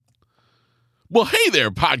Well, hey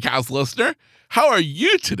there, podcast listener. How are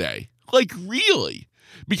you today? Like, really?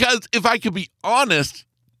 Because if I could be honest,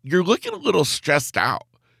 you're looking a little stressed out.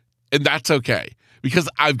 And that's okay, because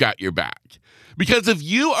I've got your back. Because if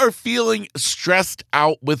you are feeling stressed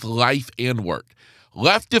out with life and work,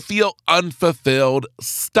 left to feel unfulfilled,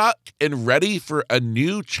 stuck, and ready for a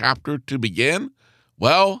new chapter to begin,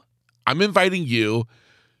 well, I'm inviting you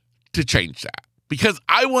to change that. Because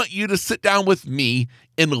I want you to sit down with me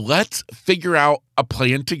and let's figure out a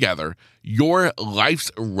plan together, your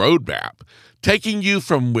life's roadmap, taking you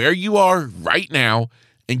from where you are right now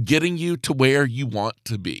and getting you to where you want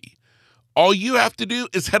to be. All you have to do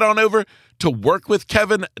is head on over to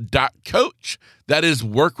workwithkevin.coach. That is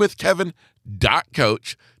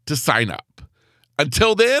workwithkevin.coach to sign up.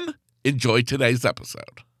 Until then, enjoy today's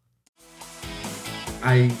episode.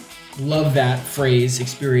 I love that phrase,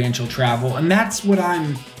 experiential travel. And that's what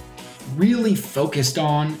I'm really focused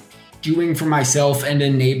on doing for myself and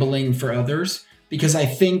enabling for others, because I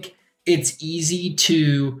think it's easy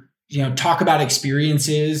to, talk about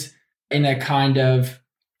experiences in a kind of,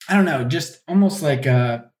 just almost like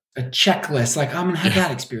a checklist. Like, I'm going to have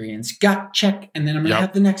that experience. Check. And then I'm going to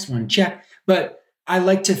have the next one. Check. But I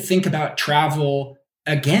like to think about travel,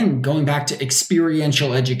 again, going back to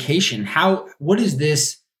experiential education. What is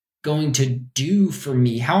this going to do for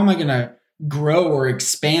me? How am I going to grow or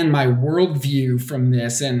expand my worldview from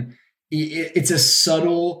this? And it's a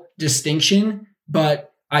subtle distinction,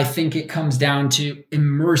 but I think it comes down to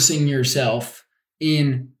immersing yourself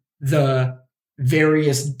in the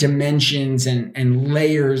various dimensions and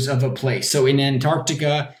layers of a place. So in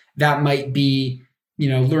Antarctica, that might be,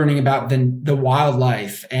 learning about the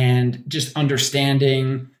wildlife and just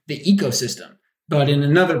understanding the ecosystem. But in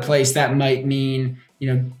another place, that might mean,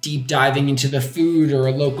 deep diving into the food or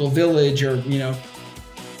a local village or.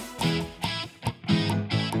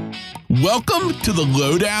 Welcome to The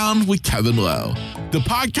Lowdown with Kevin Lowe, the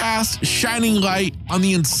podcast shining light on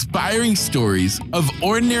the inspiring stories of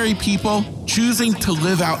ordinary people choosing to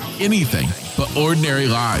live out anything but ordinary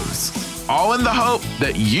lives. All in the hope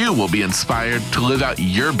that you will be inspired to live out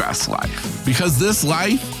your best life. Because this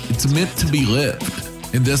life, it's meant to be lived.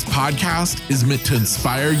 And this podcast is meant to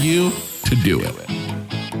inspire you to do it.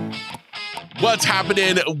 What's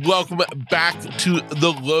happening? Welcome back to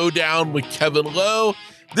The Lowdown with Kevin Lowe.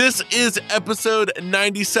 This is episode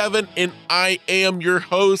 97, and I am your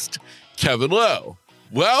host, Kevin Lowe.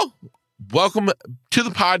 Well, welcome to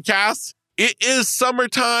the podcast. It is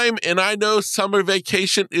summertime, and I know summer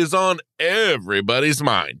vacation is on everybody's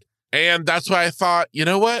mind. And that's why I thought, you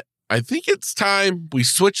know what? I think it's time we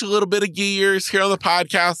switch a little bit of gears here on the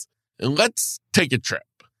podcast and let's take a trip.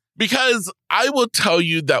 Because I will tell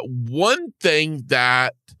you that one thing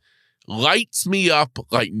that lights me up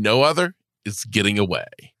like no other is getting away,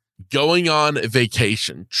 going on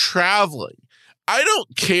vacation, traveling. I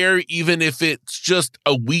don't care even if it's just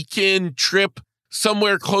a weekend trip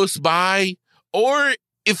somewhere close by or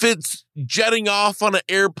if it's jetting off on an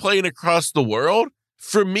airplane across the world.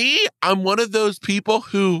 For me, I'm one of those people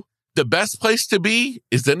who the best place to be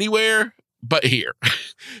is anywhere but here.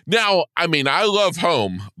 Now, I love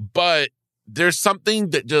home, but there's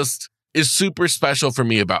something that just is super special for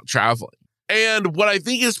me about traveling. And what I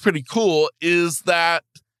think is pretty cool is that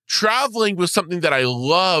traveling was something that I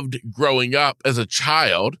loved growing up as a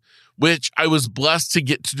child, which I was blessed to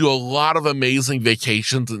get to do a lot of amazing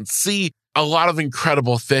vacations and see a lot of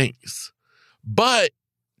incredible things. But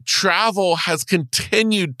travel has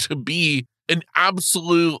continued to be an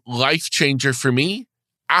absolute life changer for me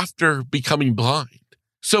after becoming blind.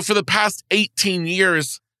 So for the past 18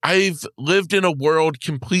 years, I've lived in a world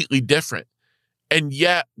completely different. And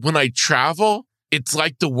yet when I travel, it's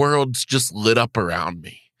like the world's just lit up around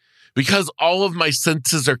me because all of my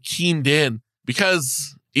senses are keened in,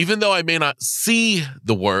 because even though I may not see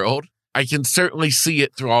the world, I can certainly see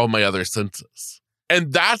it through all my other senses.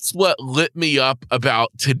 And that's what lit me up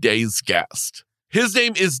about today's guest. His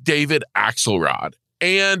name is David Axelrod,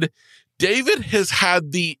 and David has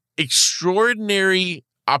had the extraordinary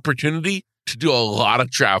opportunity to do a lot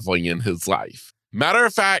of traveling in his life. Matter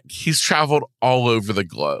of fact, he's traveled all over the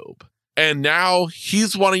globe, and now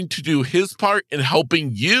he's wanting to do his part in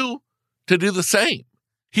helping you to do the same.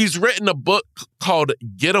 He's written a book called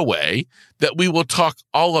Getaway that we will talk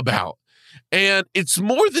all about, and it's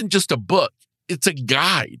more than just a book. It's a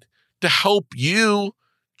guide to help you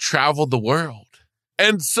travel the world.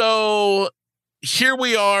 And so here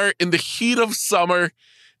we are in the heat of summer,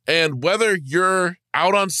 and whether you're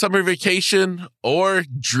out on summer vacation or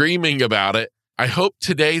dreaming about it, I hope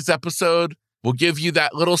today's episode will give you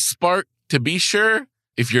that little spark to be sure,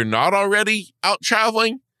 if you're not already out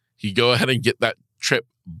traveling, you go ahead and get that trip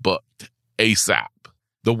booked ASAP.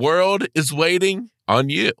 The world is waiting on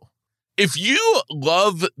you. If you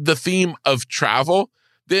love the theme of travel,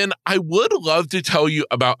 then I would love to tell you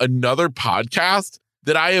about another podcast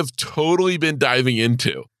that I have totally been diving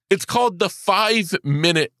into. It's called the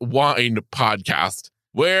 5-Minute Wine Podcast,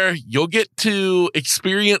 where you'll get to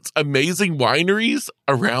experience amazing wineries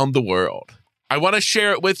around the world. I want to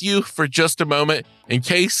share it with you for just a moment in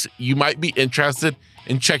case you might be interested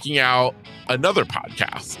in checking out another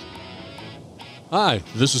podcast. Hi,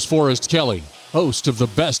 this is Forrest Kelly, host of the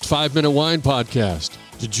Best 5-Minute Wine Podcast.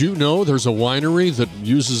 Did you know there's a winery that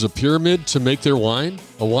uses a pyramid to make their wine?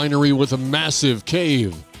 A winery with a massive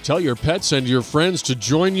cave. Tell your pets and your friends to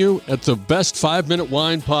join you at the Best 5-Minute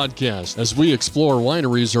Wine Podcast as we explore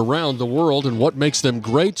wineries around the world and what makes them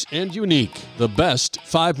great and unique. The Best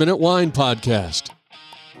 5-Minute Wine Podcast.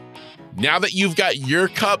 Now that you've got your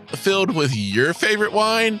cup filled with your favorite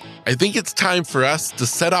wine, I think it's time for us to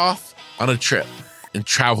set off on a trip and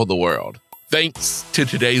travel the world. Thanks to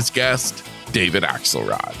today's guest, David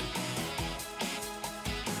Axelrod.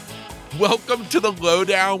 Welcome to the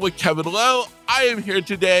Lowdown with Kevin Lowe. I am here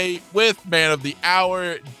today with man of the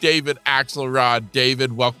hour, David Axelrod.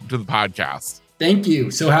 David, welcome to the podcast. Thank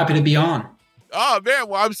you. So happy to be on. Oh, man.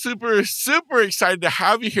 Well, I'm super excited to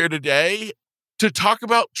have you here today to talk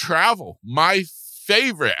about travel, my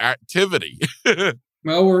favorite activity.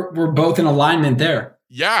 Well, we're both in alignment there.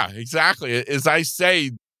 Yeah, exactly. As I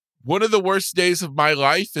say, one of the worst days of my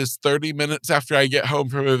life is 30 minutes after I get home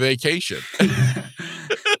from a vacation.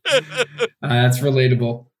 That's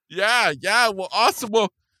relatable. Yeah. Well, awesome. Well,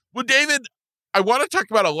 David, I want to talk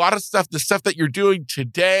about a lot of stuff, the stuff that you're doing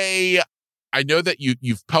today. I know that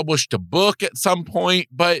you've published a book at some point,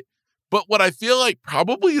 but what I feel like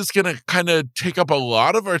probably is going to kind of take up a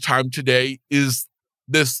lot of our time today is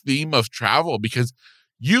this theme of travel, because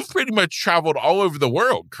you've pretty much traveled all over the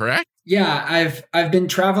world, correct? Yeah, I've been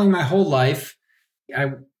traveling my whole life.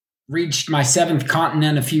 I reached my 7th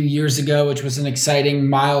continent a few years ago, which was an exciting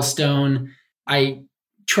milestone. I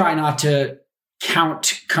try not to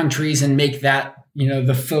count countries and make that,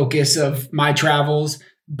 the focus of my travels,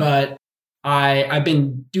 but I've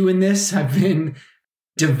been doing this. I've been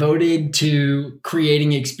devoted to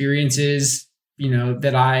creating experiences,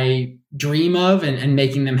 that I dream of and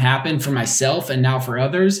making them happen for myself and now for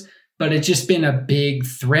others. But it's just been a big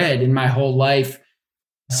thread in my whole life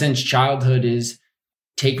since childhood is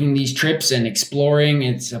taking these trips and exploring.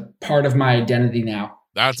 It's a part of my identity now.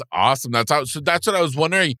 That's awesome. So that's what I was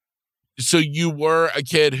wondering. So you were a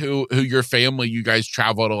kid who your family, you guys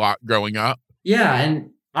traveled a lot growing up? Yeah. And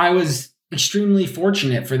I was extremely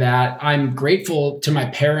fortunate for that. I'm grateful to my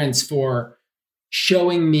parents for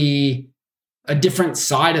showing me a different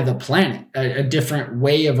side of the planet, a different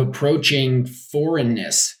way of approaching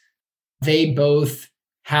foreignness. They both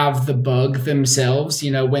have the bug themselves.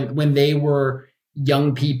 When they were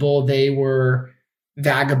young people, they were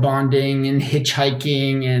vagabonding and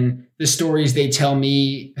hitchhiking, and the stories they tell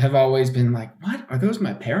me have always been like, what? Are those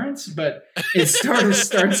my parents? But it sort of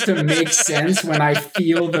starts to make sense when I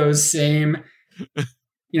feel those same,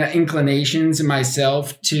 inclinations in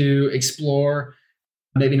myself to explore,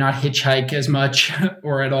 maybe not hitchhike as much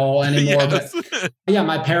or at all anymore. Yes. But yeah,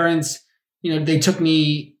 my parents, they took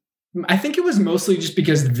me, I think it was mostly just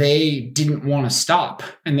because they didn't want to stop.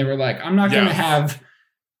 And they were like, I'm not going to have,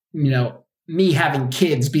 me having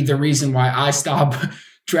kids be the reason why I stop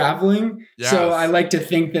traveling. Yes. So I like to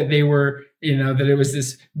think that they were, that it was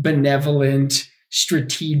this benevolent,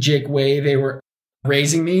 strategic way they were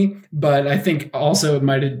raising me. But I think also it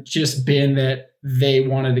might have just been that they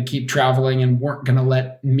wanted to keep traveling and weren't going to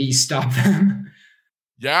let me stop them.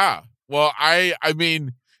 Yeah. Well, I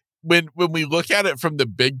mean, when we look at it from the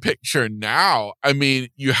big picture now, I mean,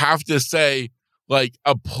 you have to say,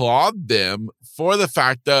 applaud them for the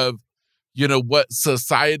fact of, what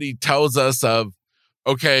society tells us of,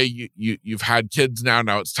 okay, you've had kids now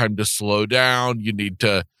it's time to slow down. You need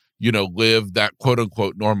to, live that quote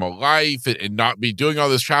unquote normal life and not be doing all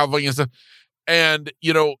this traveling and stuff. And,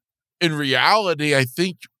 in reality, I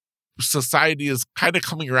think society is kind of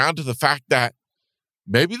coming around to the fact that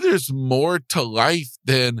maybe there's more to life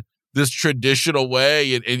than this traditional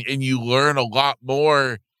way. And you learn a lot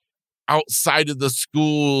more outside of the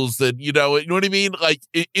schools and, you know what I mean? Like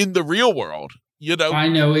in the real world, I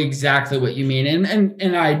know exactly what you mean.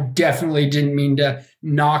 And I definitely didn't mean to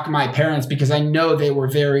knock my parents, because I know they were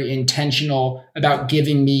very intentional about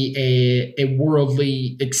giving me a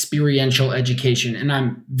worldly experiential education. And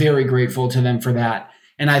I'm very grateful to them for that.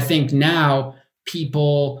 And I think now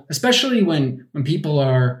people, especially when people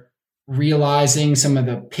are realizing some of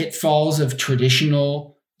the pitfalls of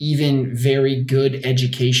traditional even very good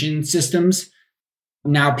education systems,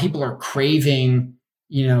 now people are craving,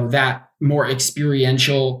 that more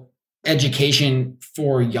experiential education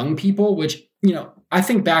for young people, which, I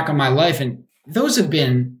think back on my life and those have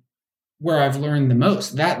been where I've learned the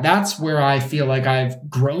most. That's where I feel like I've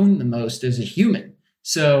grown the most as a human.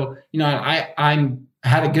 So, I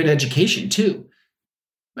had a good education too,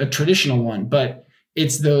 a traditional one, but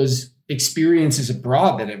it's those experiences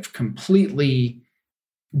abroad that have completely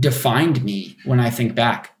defined me when I think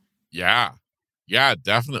back. Yeah. Yeah,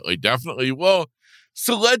 definitely. Definitely. Well,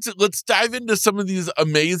 so let's dive into some of these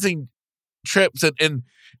amazing trips and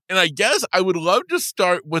I guess I would love to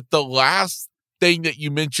start with the last thing that you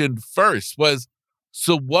mentioned first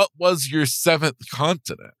so what was your seventh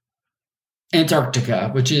continent? Antarctica,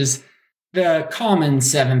 which is the common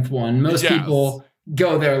seventh one. Most people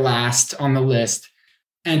go there last on the list.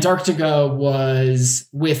 Antarctica was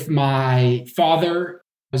with my father.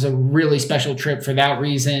 It was a really special trip for that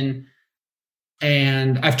reason.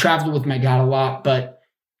 And I've traveled with my dad a lot, but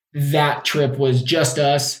that trip was just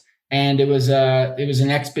us. And it was an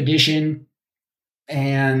expedition.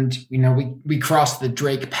 And, we crossed the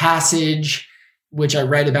Drake Passage, which I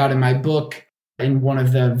write about in my book in one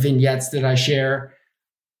of the vignettes that I share.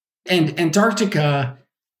 And Antarctica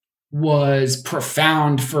was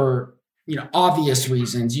profound for, obvious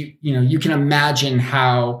reasons. You can imagine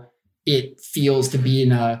how it feels to be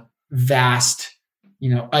in a vast,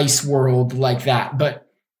 ice world like that. But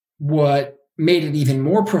what made it even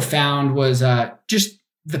more profound was just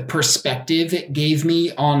the perspective it gave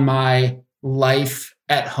me on my life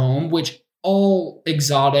at home, which all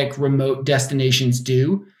exotic remote destinations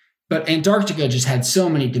do. But Antarctica just had so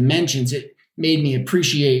many dimensions. It made me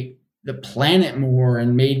appreciate the planet more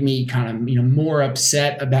and made me kind of, more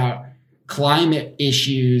upset about climate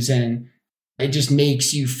issues. And it just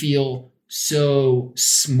makes you feel so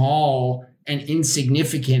small and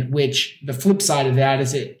insignificant, which the flip side of that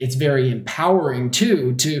is it's very empowering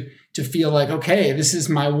too, to feel like, okay, this is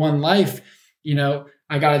my one life,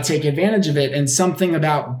 I got to take advantage of it. And something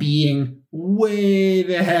about being way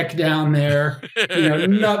the heck down there,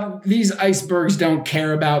 these icebergs don't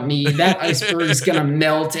care about me. That iceberg is going to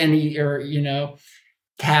melt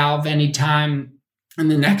calve anytime in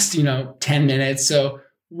the next, 10 minutes. So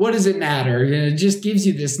what does it matter? It just gives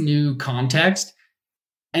you this new context.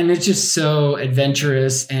 And it's just so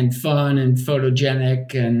adventurous and fun and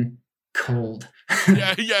photogenic and cold.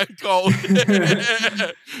 yeah, cold.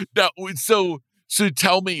 Now, so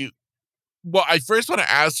tell me, well, I first want to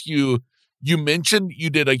ask you, you mentioned you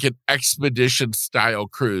did like an expedition style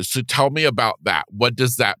cruise. So tell me about that. What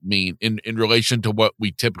does that mean in relation to what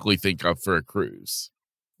we typically think of for a cruise?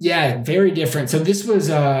 Yeah, very different. So this was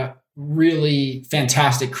a really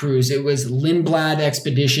fantastic cruise. It was Lindblad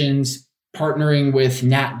Expeditions partnering with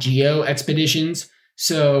Nat Geo Expeditions.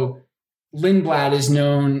 So Lindblad is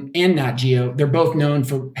known, and Nat Geo, they're both known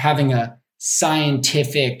for having a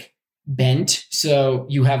scientific bent. So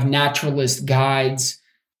you have naturalist guides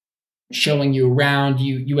showing you around.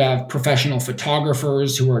 You have professional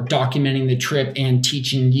photographers who are documenting the trip and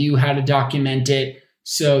teaching you how to document it.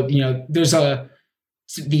 So, there's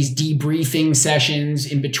these debriefing sessions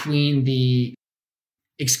in between the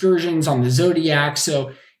excursions on the Zodiac.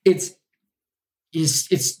 So it's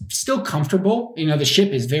still comfortable. The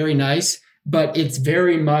ship is very nice, but it's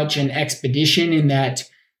very much an expedition in that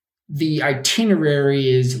the itinerary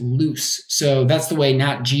is loose. So that's the way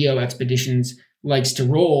Nat Geo Expeditions likes to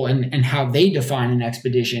roll and how they define an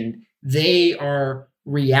expedition. They are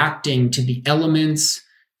reacting to the elements,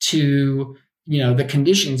 to, the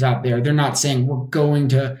conditions out there. They're not saying we're going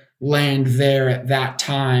to land there at that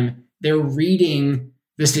time. They're reading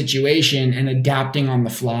the situation and adapting on the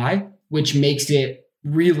fly, which makes it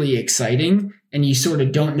really exciting. And you sort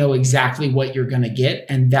of don't know exactly what you're going to get.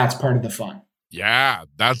 And that's part of the fun. Yeah,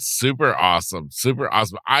 that's super awesome. Super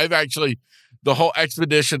awesome. I've actually, the whole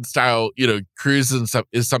expedition style, cruises and stuff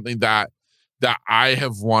is something that I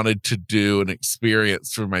have wanted to do and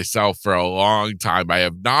experience for myself for a long time. I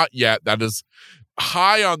have not yet. That is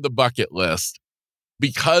high on the bucket list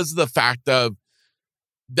because of the fact of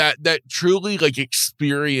that truly like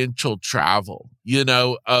experiential travel,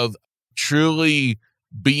 of truly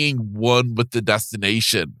being one with the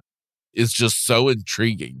destination is just so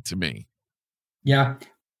intriguing to me. Yeah,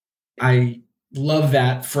 I love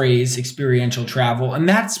that phrase, experiential travel. And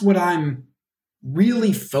that's what I'm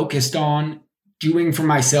really focused on doing for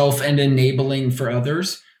myself and enabling for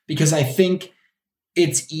others, because I think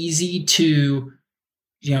it's easy to,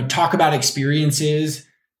 talk about experiences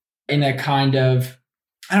in a kind of,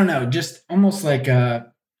 I don't know, just almost like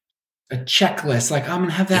a a checklist. Like, I'm going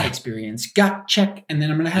to have that experience. Got check. And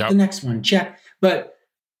then I'm going to have the next one. Check. But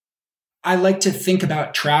I like to think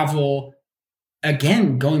about travel,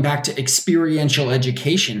 again, going back to experiential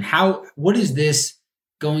education. What is this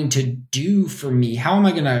going to do for me? How am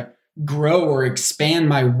I going to grow or expand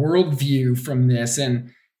my worldview from this?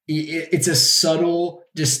 And it's a subtle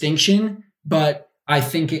distinction, but I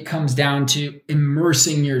think it comes down to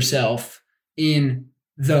immersing yourself in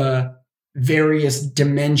the various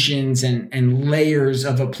dimensions and layers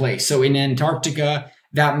of a place. So in Antarctica,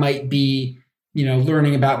 that might be,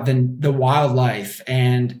 learning about the wildlife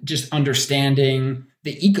and just understanding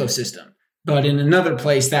the ecosystem. But in another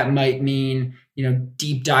place, that might mean,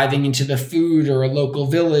 deep diving into the food or a local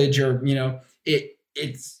village, or,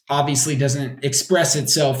 it obviously doesn't express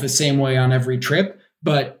itself the same way on every trip.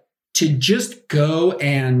 But to just go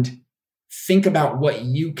and think about what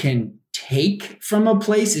you can take from a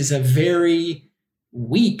place is a very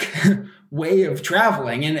weak way of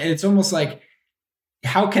traveling. And it's almost like,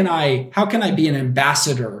 how can I be an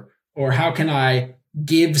ambassador, or how can I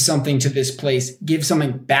give something to this place, give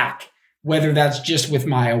something back, whether that's just with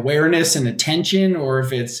my awareness and attention, or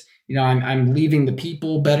if it's, I'm leaving the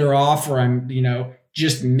people better off, or I'm,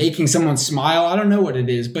 just making someone smile. I don't know what it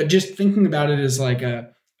is, but just thinking about it as like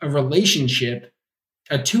a relationship,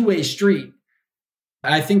 a two-way street.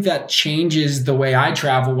 I think that changes the way I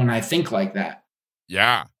travel when I think like that.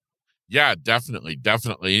 Yeah, definitely.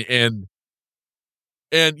 And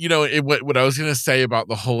what I was going to say about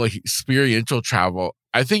the whole experiential travel,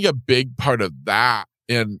 I think a big part of that,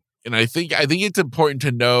 and I think it's important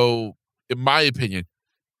to know, in my opinion,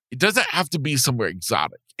 it doesn't have to be somewhere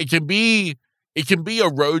exotic. It can be a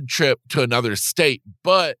road trip to another state,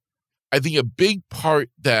 but I think a big part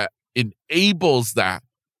that enables that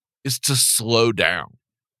is to slow down,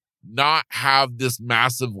 not have this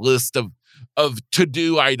massive list of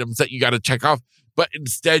to-do items that you got to check off, but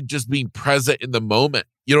instead just being present in the moment.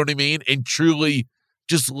 You know what I mean? And truly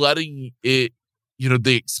just letting it,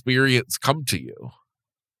 the experience come to you.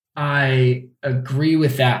 I agree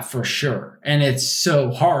with that for sure. And it's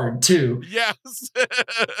so hard too. Yes.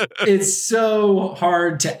 It's so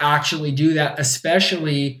hard to actually do that,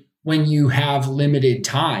 especially when you have limited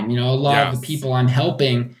time. A lot of the people I'm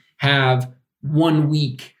helping have 1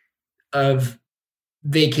 week of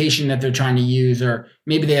vacation that they're trying to use, or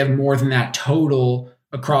maybe they have more than that total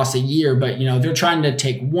across a year, but they're trying to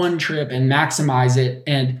take one trip and maximize it.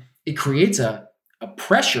 And it creates a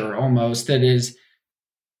pressure almost that is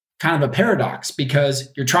kind of a paradox,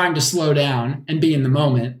 because you're trying to slow down and be in the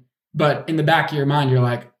moment, but in the back of your mind, you're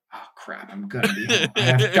like, oh crap, I'm gonna be home.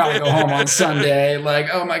 I've got to go home on Sunday. Like,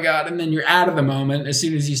 oh my God. And then you're out of the moment as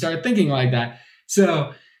soon as you start thinking like that.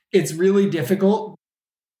 So it's really difficult.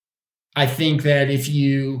 I think that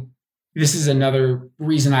this is another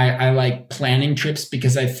reason I like planning trips,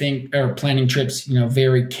 because planning trips,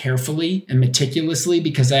 very carefully and meticulously,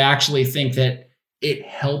 because I actually think that it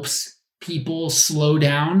helps people slow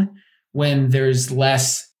down when there's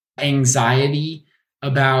less anxiety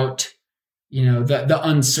about, the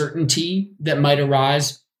uncertainty that might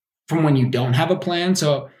arise from when you don't have a plan.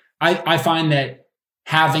 So I find that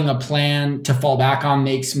having a plan to fall back on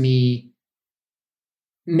makes it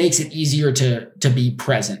easier to be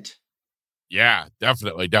present. Yeah,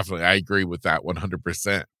 definitely. I agree with that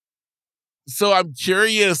 100%. So I'm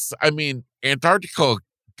curious, Antarctica,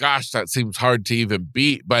 gosh, that seems hard to even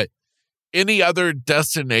beat, but any other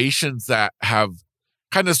destinations that have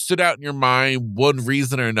kind of stood out in your mind, one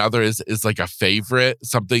reason or another, is like a favorite,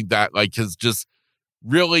 something that like has just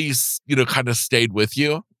really, kind of stayed with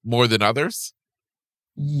you more than others?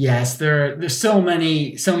 Yes, there's so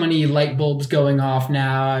many light bulbs going off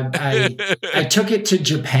now. I took it to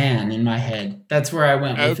Japan in my head. That's where I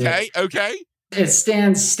went with it. Okay. It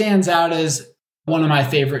stands out as one of my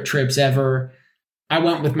favorite trips ever. I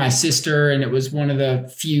went with my sister, and it was one of the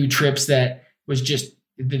few trips that was just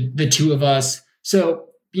the two of us. So,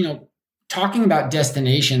 talking about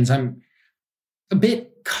destinations, I'm a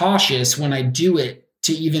bit cautious when I do it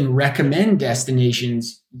to even recommend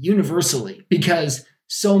destinations universally, because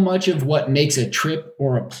so much of what makes a trip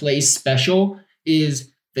or a place special is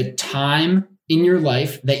the time in your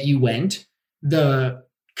life that you went, the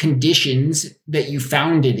conditions that you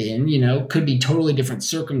found it in, could be totally different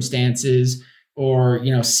circumstances, or,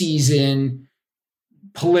 season,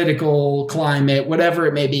 political climate, whatever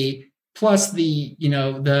it may be, plus the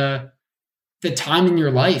time in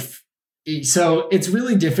your life. So it's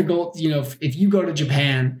really difficult, if you go to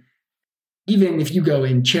Japan, even if you go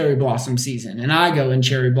in cherry blossom season and I go in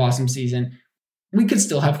cherry blossom season, we could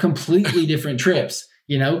still have completely different trips.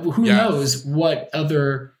 Who knows what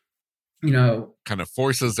other kind of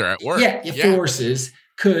forces are at work. Forces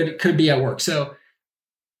could be at work. So,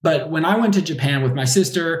 but when I went to Japan with my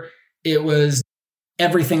sister, it was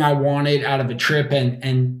everything I wanted out of a trip.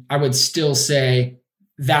 And I would still say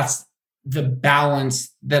that's the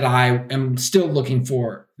balance that I am still looking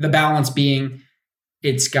for. The balance being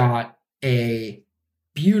it's got a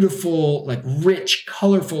beautiful, like rich,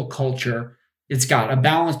 colorful culture. It's got a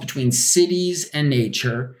balance between cities and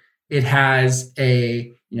nature. It has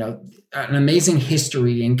an amazing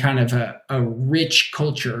history and kind of a rich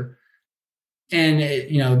culture. And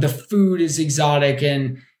the food is exotic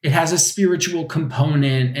and it has a spiritual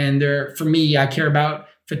component. And for me, I care about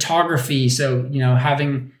photography. So,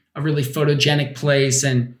 having a really photogenic place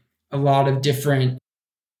and a lot of different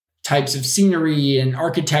types of scenery and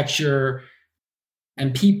architecture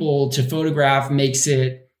and people to photograph makes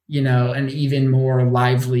it, an even more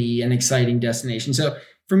lively and exciting destination. So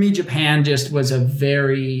for me, Japan just was a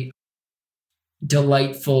very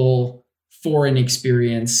delightful foreign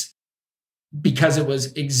experience because it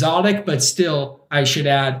was exotic, but still, I should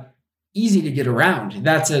add, easy to get around.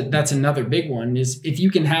 That's another big one, is if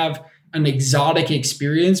you can have an exotic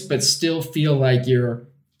experience, but still feel like you're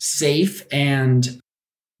safe and,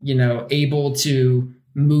 able to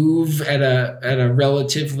move at a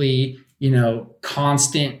relatively,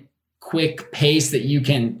 constant, quick pace that you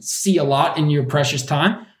can see a lot in your precious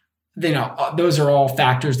time, then those are all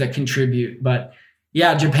factors that contribute. But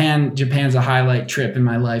yeah, Japan's a highlight trip in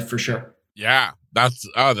my life for sure. Yeah, that's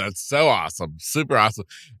so awesome. Super awesome.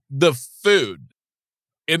 The food,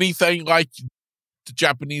 anything like the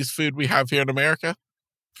Japanese food we have here in America?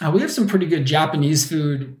 We have some pretty good Japanese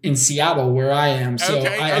food in Seattle where I am. So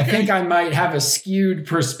I think I might have a skewed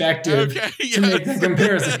perspective to make the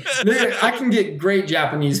comparison. I can get great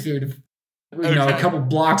Japanese food, a couple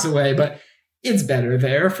blocks away, but it's better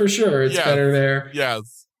there for sure. It's better there.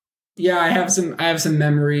 Yes. Yeah, I have some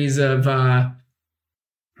memories of I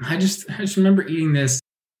just remember eating this.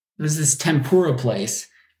 It was this tempura place.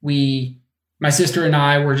 My sister and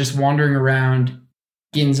I were just wandering around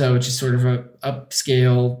Ginza, which is sort of a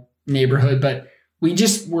upscale neighborhood, but we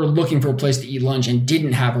just were looking for a place to eat lunch and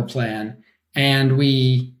didn't have a plan. And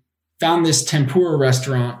we found this tempura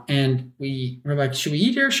restaurant and we were like, should we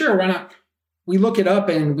eat here? Sure, why not? We look it up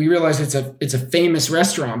and we realize it's a famous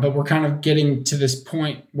restaurant, but we're kind of getting to this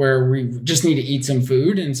point where we just need to eat some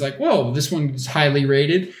food. And it's like, whoa, this one is highly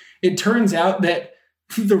rated. It turns out that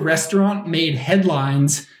the restaurant made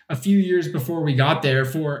headlines a few years before we got there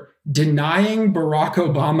for denying Barack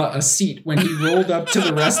Obama a seat when he rolled up to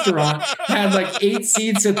the restaurant, had like 8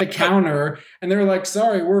 seats at the counter, and they were like,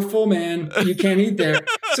 sorry, we're full, man. You can't eat there.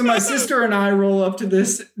 So my sister and I roll up to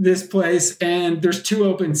this place and there's 2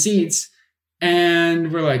 open seats.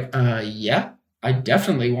 And we're like, yeah, I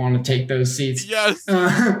definitely want to take those seats. Yes.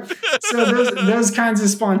 So those kinds of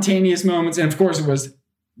spontaneous moments. And of course it was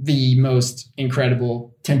the most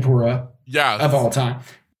incredible tempura of all time.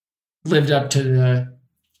 Lived up to the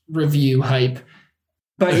review hype.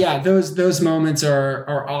 But yeah, those moments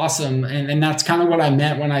are awesome. And that's kind of what I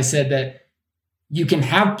meant when I said that you can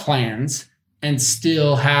have plans and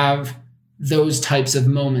still have those types of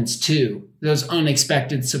moments too. Those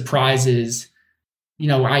unexpected surprises.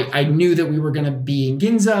 I knew that we were going to be in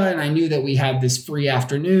Ginza and I knew that we had this free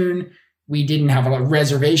afternoon. We didn't have a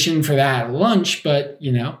reservation for that at lunch, but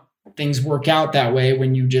things work out that way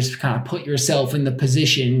when you just kind of put yourself in the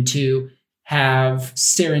position to have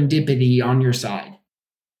serendipity on your side.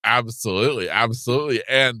 Absolutely. Absolutely.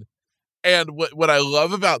 And what I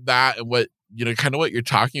love about that and what, kind of what you're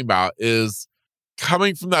talking about is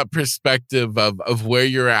coming from that perspective of where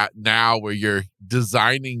you're at now, where you're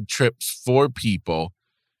designing trips for people,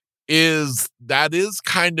 is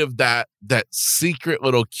kind of that secret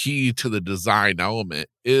little key to the design element,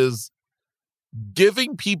 is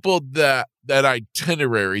giving people that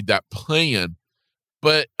itinerary, that plan,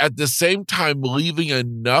 but at the same time leaving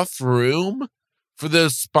enough room for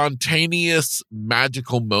those spontaneous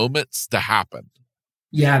magical moments to happen.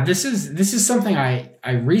 Yeah, this is something I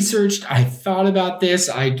researched. I thought about this.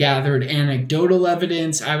 I gathered anecdotal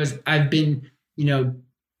evidence. I've been,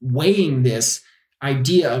 weighing this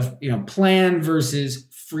idea of, plan versus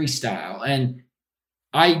freestyle. And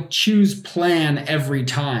I choose plan every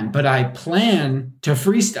time, but I plan to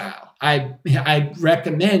freestyle. I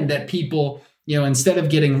recommend that people, instead of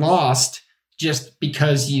getting lost just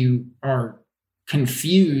because you are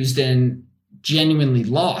confused and genuinely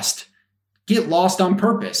lost, get lost on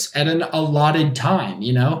purpose at an allotted time,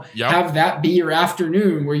 have that be your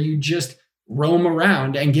afternoon where you just roam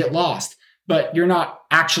around and get lost, but you're not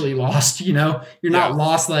actually lost, you're not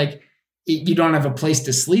lost. Like you don't have a place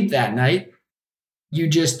to sleep that night. you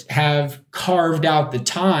just have carved out the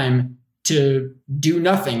time to do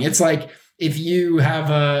nothing. It's like if you have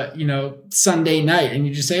a, Sunday night and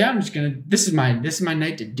you just say, this is my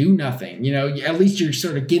night to do nothing. At least you're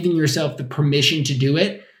sort of giving yourself the permission to do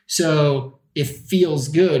it. So it feels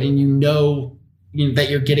good and you know that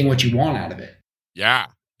you're getting what you want out of it. Yeah.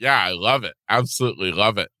 Yeah. I love it. Absolutely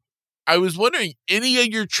love it. I was wondering, any of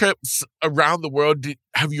your trips around the world,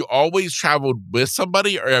 have you always traveled with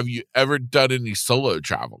somebody or have you ever done any solo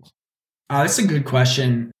travel? That's a good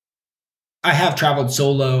question. I have traveled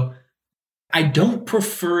solo. I don't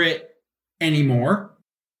prefer it anymore.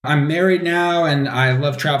 I'm married now and I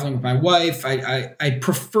love traveling with my wife. I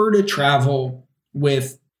prefer to travel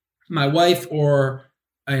with my wife or,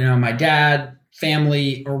 my dad,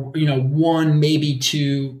 family, or, one, maybe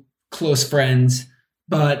two close friends.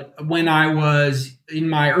 But when I was in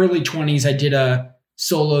my early 20s, I did a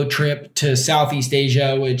solo trip to Southeast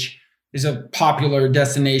Asia, which is a popular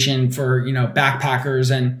destination for,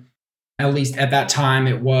 backpackers. And at least at that time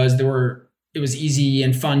it was easy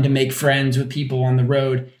and fun to make friends with people on the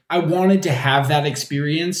road. I wanted to have that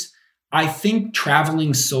experience. I think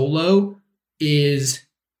traveling solo is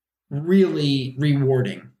really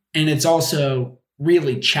rewarding and it's also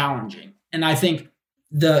really challenging. And I think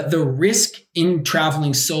the risk in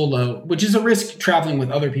traveling solo, which is a risk traveling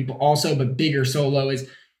with other people also, but bigger solo, is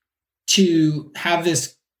to have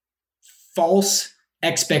this false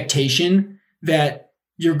expectation that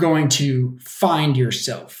you're going to find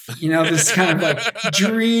yourself, this kind of like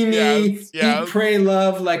dreamy, eat, pray,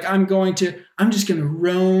 love. Like I'm just going to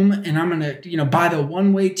roam and I'm going to, buy the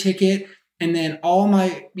one-way ticket. And then I'm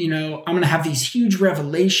going to have these huge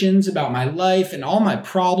revelations about my life and all my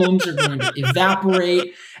problems are going to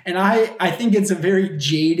evaporate. And I think it's a very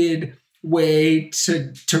jaded way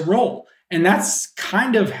to roll. And that's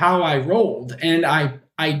kind of how I rolled. And I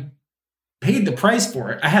paid the price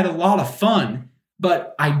for it. I had a lot of fun,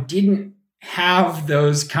 but I didn't have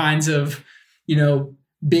those kinds of,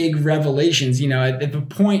 big revelations. At the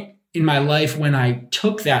point in my life when I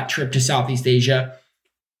took that trip to Southeast Asia,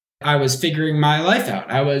 I was figuring my life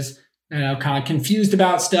out. I was, kind of confused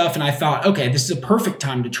about stuff. And I thought, okay, this is a perfect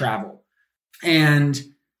time to travel. And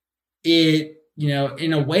it,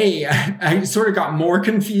 in a way, I sort of got more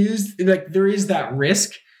confused. Like there is that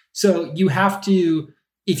risk. So you have to,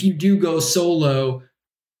 if you do go solo,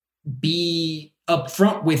 be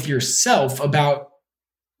upfront with yourself about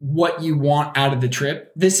what you want out of the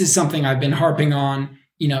trip. This is something I've been harping on,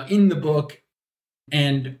 in the book.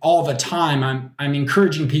 And all the time, I'm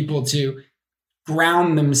encouraging people to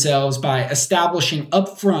ground themselves by establishing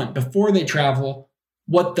upfront before they travel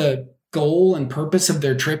what the goal and purpose of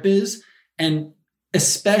their trip is. And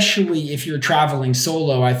especially if you're traveling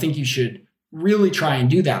solo, I think you should really try and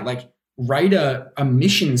do that. Like write a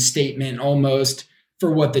mission statement almost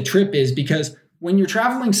for what the trip is. Because when you're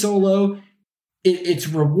traveling solo, it's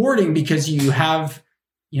rewarding because you have,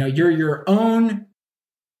 you're your own.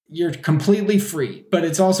 You're completely free, but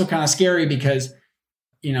it's also kind of scary because,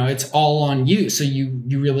 it's all on you. So you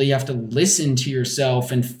really have to listen to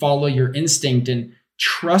yourself and follow your instinct and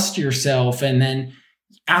trust yourself. And then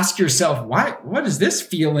ask yourself, what is this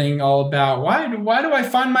feeling all about? Why do I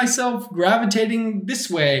find myself gravitating this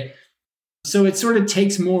way? So it sort of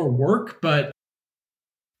takes more work, but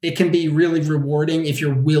it can be really rewarding if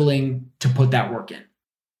you're willing to put that work in.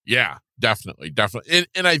 Yeah, definitely.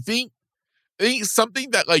 And I think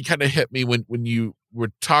something that like kind of hit me when you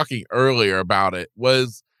were talking earlier about it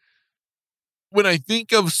was when I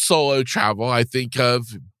think of solo travel, I think of,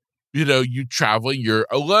 you traveling, you're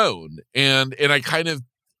alone. And I kind of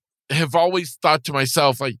have always thought to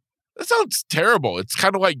myself, like, that sounds terrible. It's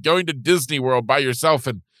kind of like going to Disney World by yourself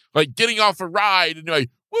and like getting off a ride and you're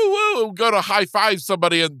like, woo, woo, go to high five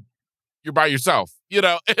somebody and you're by yourself,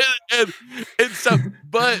 and so,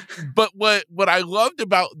 but what I loved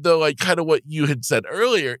about the, like, kind of what you had said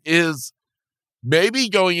earlier is maybe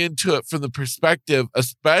going into it from the perspective,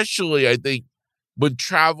 especially I think when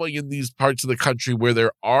traveling in these parts of the country where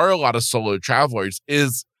there are a lot of solo travelers,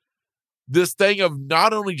 is this thing of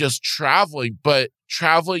not only just traveling, but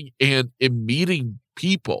traveling and meeting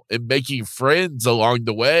people and making friends along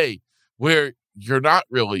the way where you're not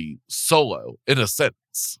really solo in a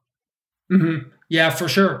sense. Mm-hmm. Yeah, for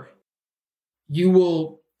sure. You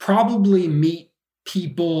will probably meet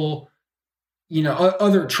people,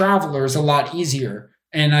 other travelers a lot easier.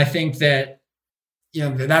 And I think that,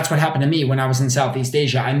 that's what happened to me when I was in Southeast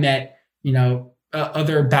Asia. I met,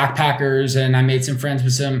 other backpackers and I made some friends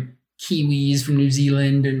with some Kiwis from New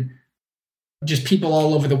Zealand and just people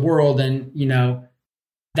all over the world. And,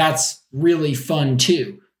 that's really fun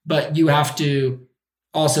too. But you have to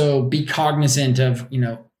also be cognizant of,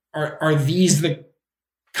 are these the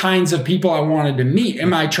kinds of people I wanted to meet?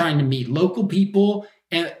 Am I trying to meet local people?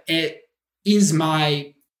 And it is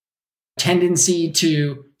my tendency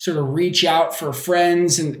to sort of reach out for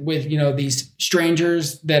friends and with, these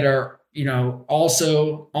strangers that are,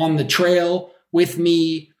 also on the trail with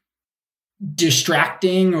me,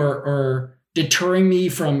 distracting or deterring me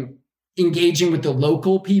from engaging with the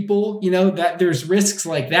local people, that there's risks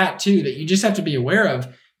like that too, that you just have to be aware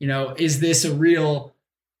of. Is this a real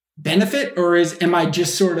benefit, or am I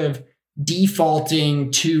just sort of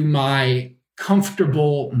defaulting to my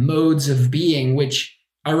comfortable modes of being, which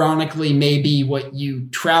ironically may be what you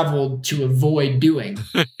traveled to avoid doing?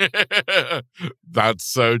 That's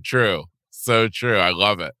so true. So true. I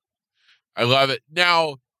love it. I love it.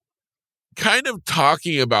 Now, kind of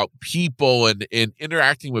talking about people and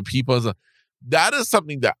interacting with people, that is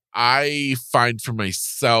something that I find for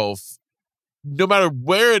myself, no matter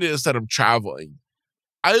where it is that I'm traveling.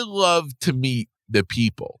 I love to meet the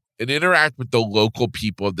people and interact with the local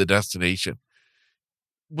people of the destination.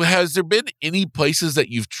 Has there been any places that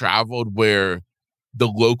you've traveled where the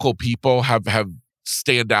local people have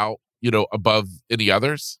stand out, above any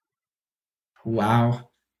others? Wow.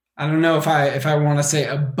 I don't know if I want to say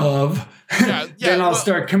above, then I'll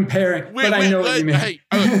start comparing, but I know what you mean. Hey,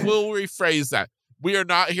 we'll rephrase that. We are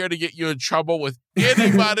not here to get you in trouble with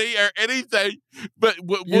anybody or anything, but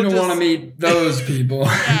we'll you don't want to meet those people.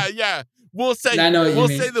 Yeah. We'll say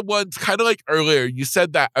say the ones kind of like earlier. You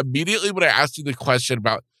said that immediately when I asked you the question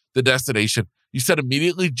about the destination, you said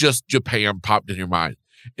immediately just Japan popped in your mind.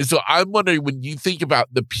 And so I'm wondering, when you think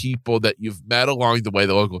about the people that you've met along the way,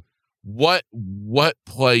 the local, what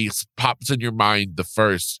place pops in your mind the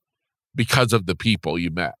first because of the people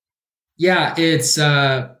you met? Yeah, it's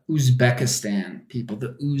Uzbekistan people,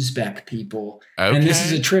 the Uzbek people. Okay. And this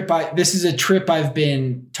is a trip I've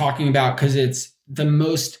been talking about because it's the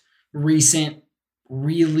most recent,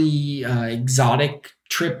 really exotic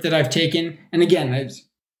trip that I've taken. And again,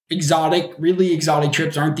 really exotic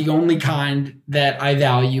trips aren't the only kind that I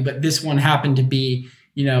value, but this one happened to be,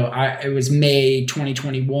 it was May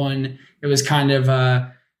 2021. It was kind of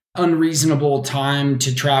a unreasonable time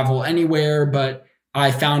to travel anywhere, but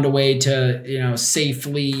I found a way to,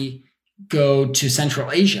 safely go to Central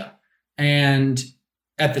Asia. And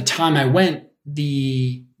at the time I went,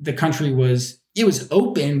 the country was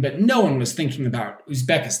open, but no one was thinking about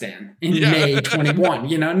Uzbekistan in May 21.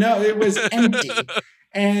 No, it was empty.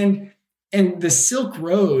 And the Silk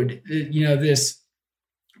Road, this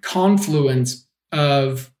confluence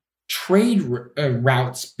of trade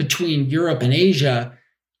routes between Europe and Asia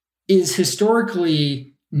is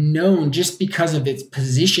historically known just because of its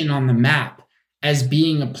position on the map as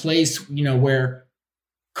being a place, where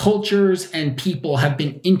cultures and people have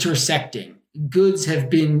been intersecting. Goods have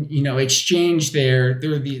been, exchanged there.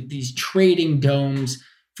 There are these trading domes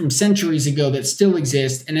from centuries ago that still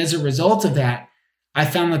exist. And as a result of that, I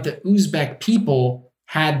found that the Uzbek people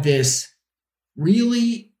had this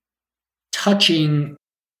really touching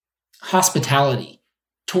hospitality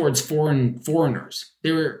towards foreigners.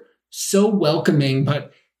 They were so welcoming,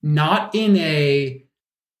 but not in a,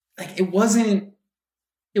 like, it wasn't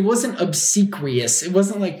obsequious. It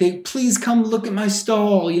wasn't like, please come look at my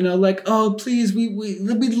stall, oh, please,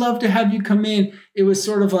 we'd love to have you come in. It was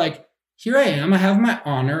sort of like, here I am, I have my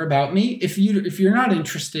honor about me. If you're not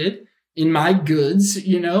interested in my goods,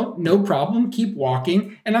 no problem, keep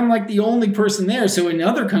walking. And I'm like the only person there. So in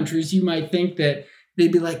other countries, you might think that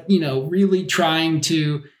they'd be like, really trying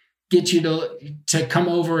to get you to come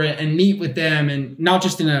over and meet with them, and not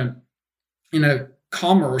just in a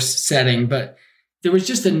commerce setting, but there was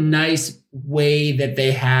just a nice way that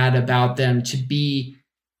they had about them to be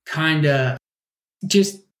kind of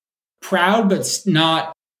just proud, but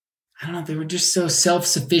not, I don't know, they were just so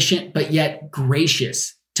self-sufficient, but yet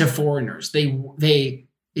gracious to foreigners. They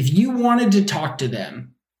if you wanted to talk to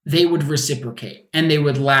them, they would reciprocate and they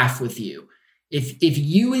would laugh with you. If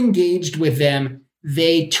you engaged with them,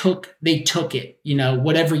 they took it,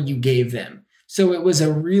 whatever you gave them. So it was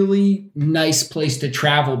a really nice place to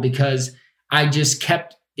travel because I just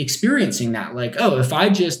kept experiencing that. Like, oh, if I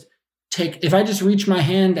just reach my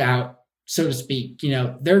hand out, so to speak,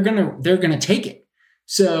 they're gonna take it.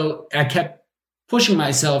 So I kept pushing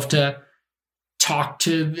myself to talk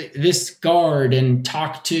to this guard and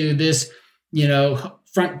talk to this,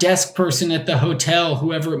 front desk person at the hotel,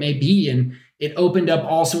 whoever it may be. And it opened up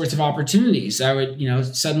all sorts of opportunities. I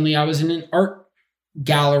would, suddenly I was in an art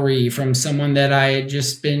gallery from someone that I had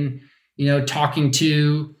just been, talking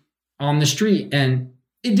to on the street. And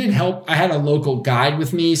it did help. I had a local guide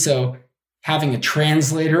with me. So having a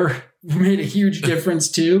translator made a huge difference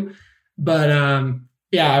too. But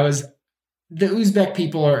the Uzbek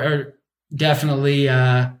people are definitely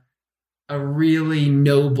a really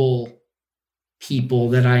noble people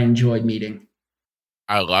that I enjoyed meeting.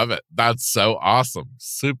 I love it. That's so awesome.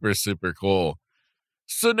 Super, super cool.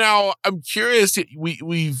 So now I'm curious,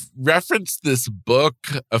 we've referenced this book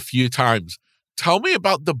a few times. Tell me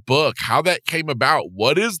about the book, how that came about.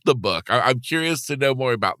 What is the book? I'm curious to know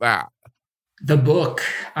more about that. The book.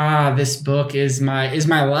 This book is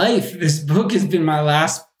my life. This book has been my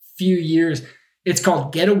last few years. It's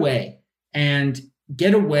called Getaway. And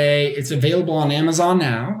Getaway, it's available on Amazon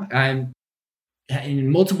now. I'm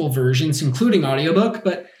in multiple versions, including audiobook,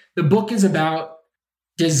 but the book is about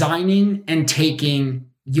designing and taking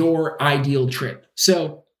your ideal trip.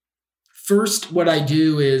 So first, what I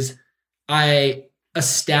do is I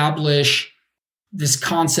establish this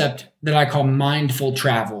concept that I call mindful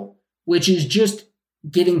travel, which is just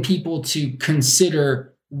getting people to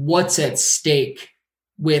consider what's at stake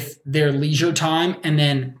with their leisure time and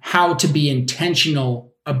then how to be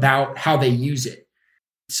intentional about how they use it.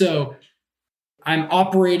 So I'm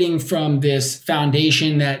operating from this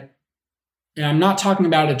foundation that, and I'm not talking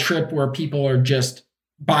about a trip where people are just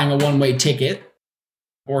buying a one-way ticket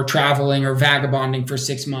or traveling or vagabonding for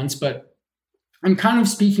 6 months, but I'm kind of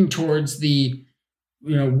speaking towards the,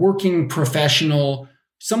 working professional,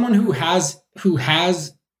 someone who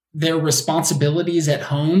has their responsibilities at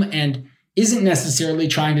home and isn't necessarily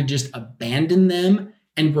trying to just abandon them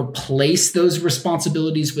and replace those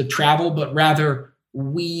responsibilities with travel, but rather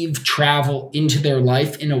weave travel into their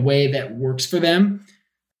life in a way that works for them.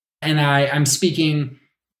 And I'm speaking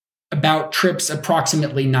about trips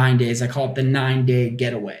approximately 9 days. I call it the 9-day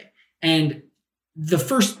getaway. And the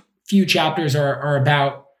first few chapters are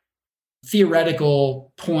about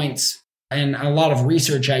theoretical points and a lot of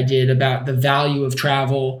research I did about the value of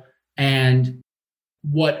travel and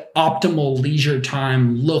what optimal leisure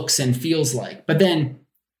time looks and feels like. But then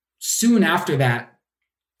soon after that,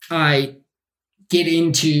 I get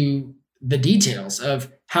into the details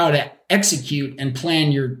of how to execute and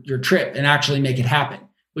plan your trip and actually make it happen,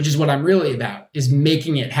 which is what I'm really about, is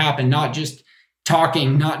making it happen, not just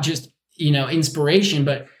talking, not just, inspiration,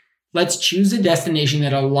 but let's choose a destination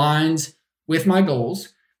that aligns with my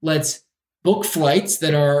goals. Let's book flights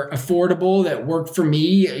that are affordable, that work for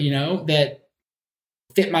me, that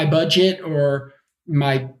fit my budget or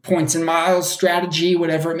my points and miles strategy,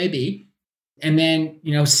 whatever it may be. And then,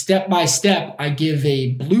 step by step, I give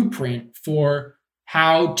a blueprint for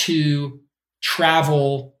how to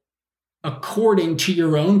travel according to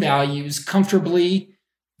your own values comfortably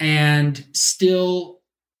and still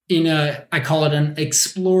in I call it an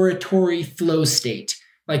exploratory flow state.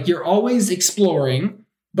 Like you're always exploring,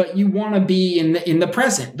 but you want to be in the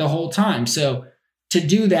present the whole time. So to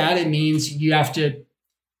do that, it means you have to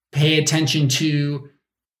pay attention to,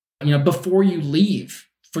 before you leave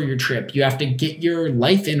for your trip, you have to get your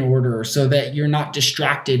life in order so that you're not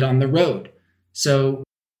distracted on the road. So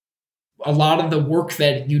a lot of the work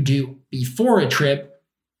that you do before a trip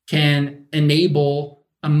can enable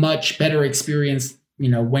a much better experience,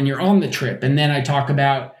 when you're on the trip. And then I talk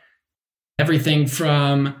about everything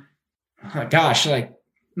from, like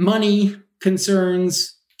money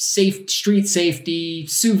concerns, street safety,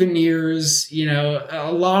 souvenirs,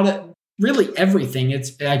 a lot of really everything.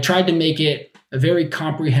 I tried to make it a very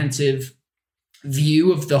comprehensive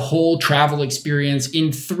view of the whole travel experience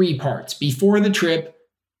in 3 parts: before the trip,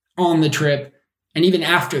 on the trip, and even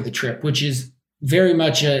after the trip, which is very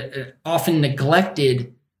much a often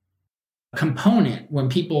neglected component. When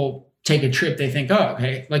people take a trip, they think, oh,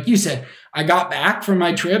 okay, like you said, I got back from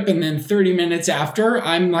my trip and then 30 minutes after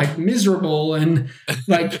I'm like miserable and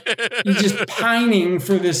like you're just pining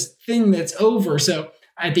for this thing that's over. So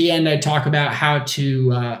at the end, I talk about how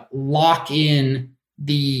to lock in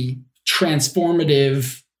the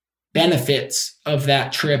transformative benefits of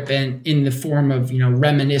that trip and in the form of,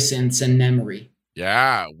 reminiscence and memory.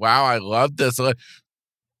 Yeah. Wow. I love this.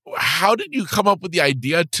 How did you come up with the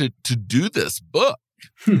idea to do this book?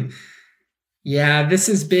 Yeah, this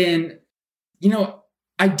has been,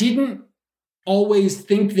 I didn't always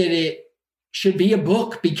think that it should be a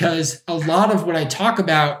book, because a lot of what I talk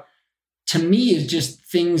about to me is just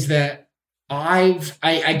things that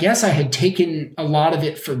I guess I had taken a lot of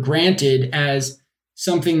it for granted as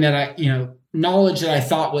something that knowledge that I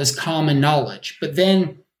thought was common knowledge. But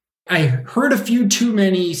then I heard a few too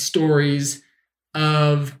many stories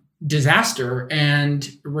of disaster and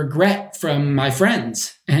regret from my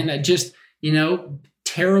friends. And I just,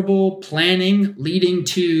 terrible planning leading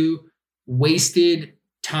to wasted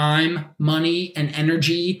time, money, and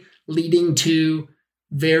energy, leading to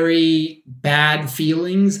very bad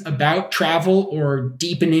feelings about travel or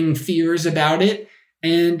deepening fears about it,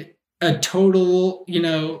 and a total,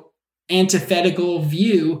 antithetical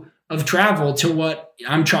view of travel to what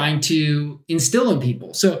I'm trying to instill in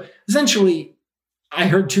people. So essentially, I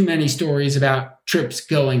heard too many stories about trips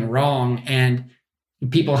going wrong and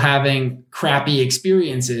people having crappy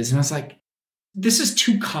experiences. And I was like, this is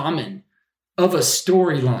too common of a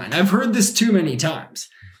storyline. I've heard this too many times.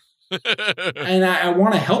 And I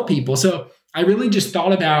want to help people. So I really just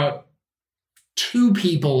thought about two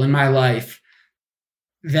people in my life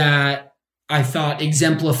that I thought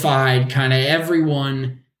exemplified kind of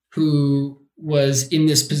everyone who was in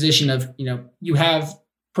this position of, you have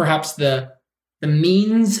perhaps the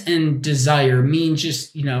means and desire, means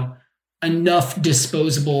just, enough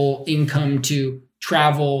disposable income to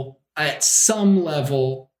travel at some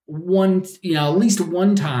level at least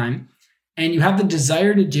one time. And you have the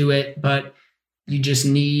desire to do it, but you just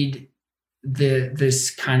need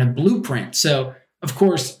this kind of blueprint. So, of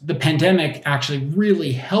course, the pandemic actually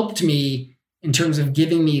really helped me in terms of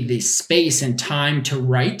giving me the space and time to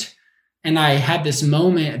write. And I had this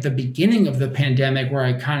moment at the beginning of the pandemic where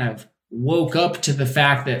I kind of woke up to the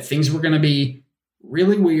fact that things were going to be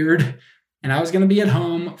really weird and I was going to be at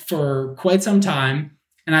home for quite some time.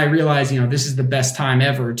 And I realized, this is the best time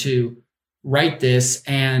ever to write this.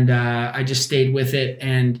 And I just stayed with it.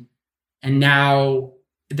 And now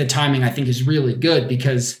the timing, I think, is really good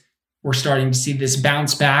because we're starting to see this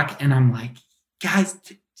bounce back. And I'm like, guys,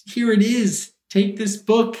 here it is. Take this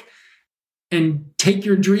book and take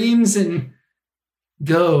your dreams and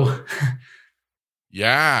go.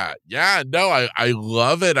 Yeah. No, I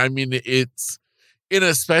love it. I mean, and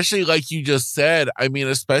especially like you just said,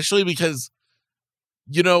 especially because,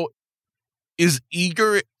 as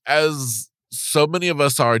eager as so many of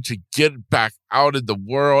us are to get back out in the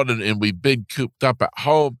world and we've been cooped up at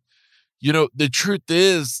home, the truth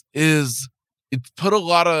is it's put a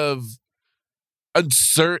lot of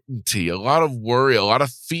uncertainty, a lot of worry, a lot of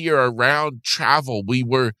fear around travel. We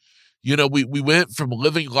were, we went from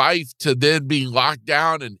living life to then being locked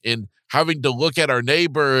down and having to look at our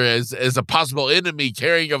neighbor as a possible enemy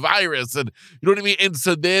carrying a virus. And you know what I mean? And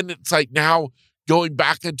so then it's like now going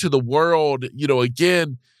back into the world,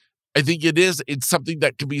 again, I think it's something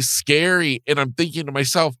that can be scary. And I'm thinking to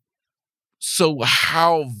myself, so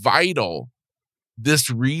how vital this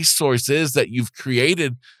resource is that you've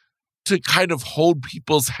created to kind of hold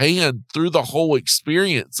people's hand through the whole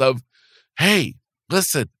experience of, hey,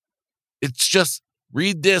 listen, it's just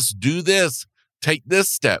read this, do this, take this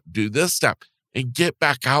step, do this step, and get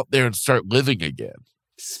back out there and start living again.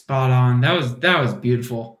 Spot on. That was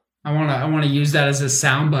beautiful. I want to use that as a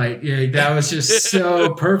soundbite. Yeah, that was just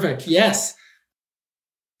so perfect. Yes.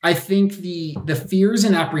 I think the fears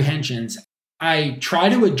and apprehensions, I try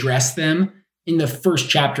to address them in the first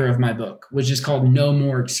chapter of my book, which is called No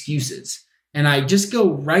More Excuses. And I just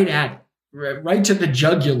go right at it, right to the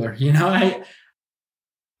jugular.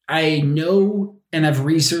 I know and have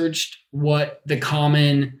researched what the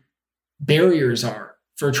common barriers are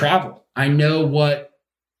for travel. I know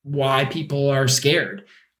why people are scared,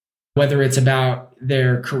 whether it's about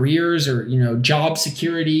their careers or, job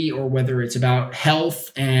security, or whether it's about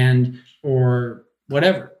health or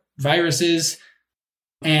whatever, viruses.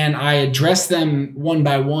 And I address them one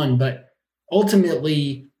by one, but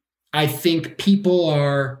ultimately, I think people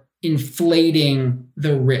are inflating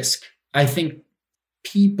the risk. I think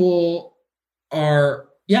people are,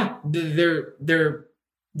 the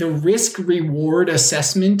risk reward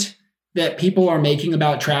assessment that people are making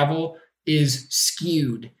about travel is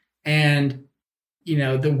skewed. And,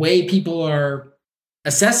 the way people are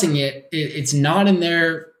assessing it's not in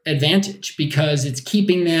their advantage because it's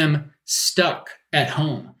keeping them stuck at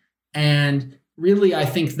home. And really, I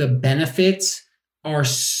think the benefits are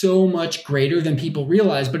so much greater than people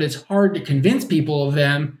realize, but it's hard to convince people of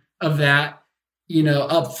that,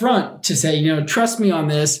 up front to say, trust me on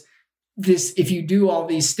this, if you do all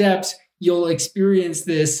these steps, you'll experience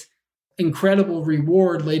this incredible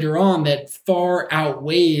reward later on that far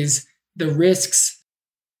outweighs the risks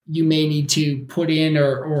you may need to put in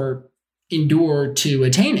or endure to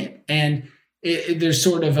attain it. And there's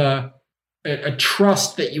sort of a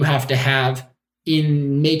trust that you have to have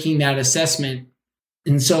in making that assessment.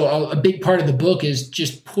 And so a big part of the book is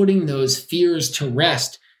just putting those fears to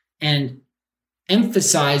rest and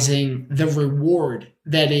emphasizing the reward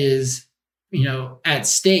that is, at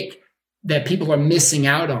stake that people are missing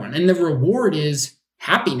out on. And the reward is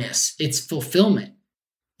happiness. It's fulfillment.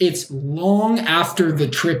 It's long after the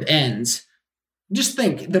trip ends. Just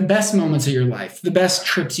think the best moments of your life, the best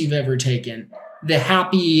trips you've ever taken. the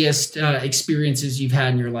happiest experiences you've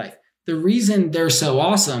had in your life. The reason they're so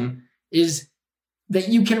awesome is that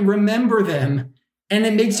you can remember them, and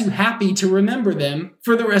it makes you happy to remember them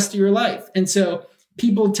for the rest of your life. And so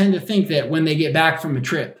people tend to think that when they get back from a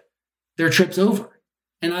trip, their trip's over.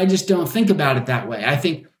 And I just don't think about it that way. I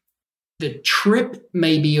think the trip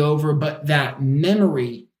may be over, but that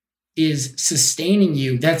memory is sustaining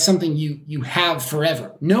you. That's something you have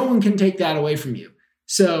forever. No one can take that away from you.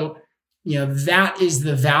 So, that is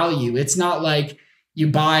the value. It's not like you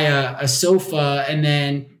buy a sofa and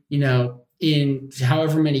then, in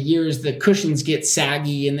however many years, the cushions get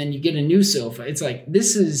saggy and then you get a new sofa. It's like,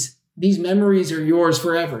 these memories are yours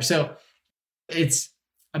forever. So it's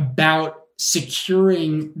about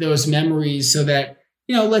securing those memories so that,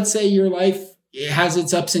 let's say your life has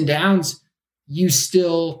its ups and downs. You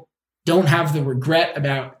still don't have the regret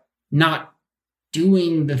about not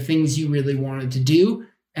doing the things you really wanted to do.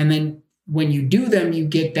 And then when you do them, you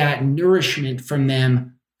get that nourishment from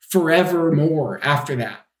them forevermore after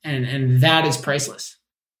that. And that is priceless.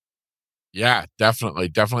 Yeah,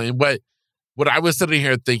 definitely. And what I was sitting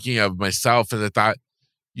here thinking of myself is I thought,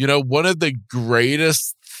 one of the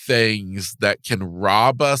greatest things that can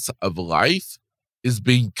rob us of life is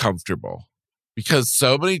being comfortable. Because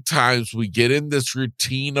so many times we get in this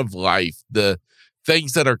routine of life, the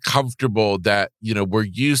things that are comfortable that, we're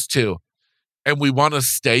used to, and we want to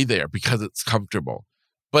stay there because it's comfortable.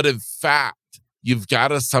 But in fact, you've got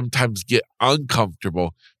to sometimes get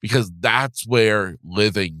uncomfortable because that's where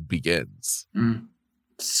living begins.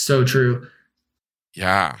 So true.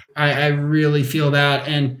 Yeah. I really feel that.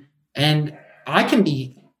 And I can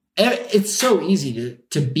it's so easy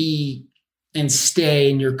to be and stay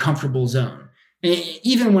in your comfortable zone. And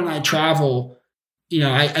even when I travel,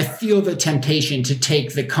 I feel the temptation to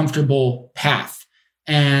take the comfortable path.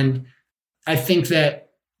 And I think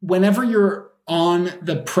that whenever you're on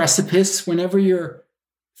the precipice, whenever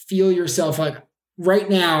feel yourself like right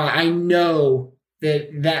now, I know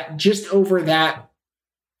that just over that,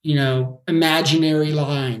 imaginary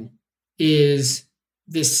line is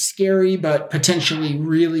this scary, but potentially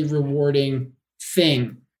really rewarding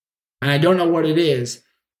thing. And I don't know what it is.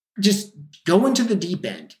 Just go into the deep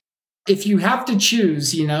end. If you have to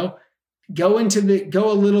choose, go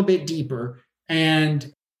a little bit deeper.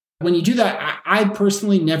 And when you do that, I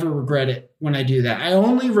personally never regret it when I do that. I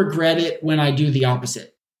only regret it when I do the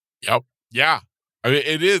opposite. Yep. Yeah. I mean,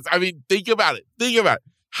 it is. I mean, think about it.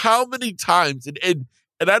 How many times,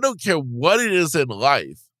 and I don't care what it is in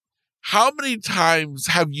life, how many times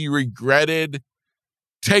have you regretted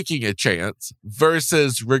taking a chance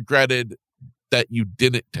versus regretted that you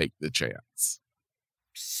didn't take the chance?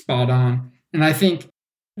 Spot on. And I think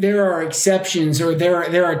there are exceptions, or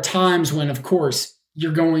there are times when, of course,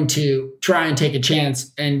 you're going to try and take a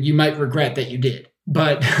chance and you might regret that you did.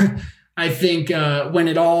 But I think when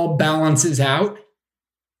it all balances out,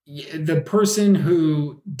 the person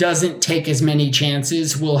who doesn't take as many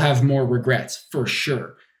chances will have more regrets for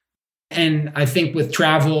sure. And I think with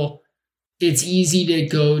travel, it's easy to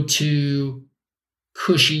go to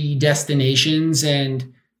cushy destinations,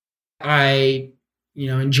 and I,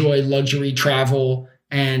 enjoy luxury travel,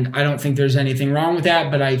 and I don't think there's anything wrong with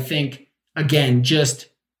that. But I think, again, just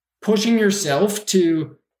pushing yourself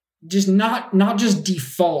to just not just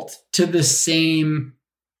default to the same,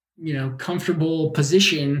 comfortable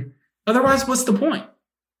position. Otherwise, what's the point?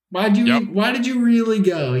 Why did you really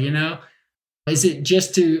go? Is it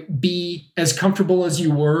just to be as comfortable as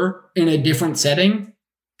you were in a different setting?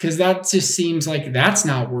 Because that just seems like that's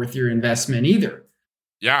not worth your investment either.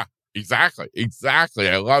 Yeah, exactly.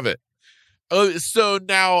 I love it. Oh, so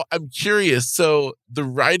now I'm curious. So the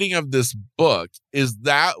writing of this book, is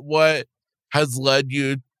that what has led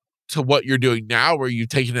you to what you're doing now? Where you've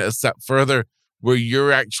taken it a step further, where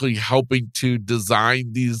you're actually helping to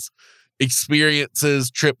design these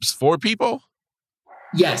experiences, trips for people?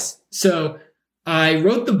 Yes. So I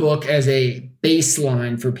wrote the book as a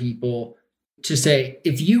baseline for people to say,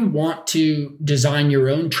 if you want to design your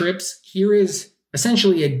own trips, here is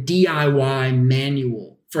essentially a DIY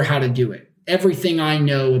manual for how to do it. Everything I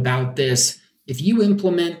know about this, if you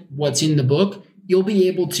implement what's in the book, you'll be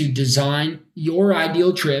able to design your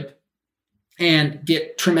ideal trip and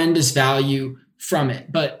get tremendous value from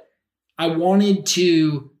it. But I wanted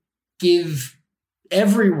to give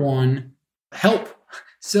everyone help.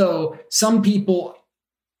 So some people,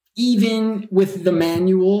 even with the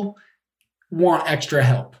manual, want extra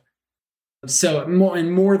help. So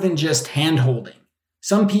more than just hand-holding.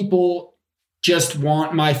 Some people just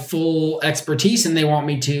want my full expertise and they want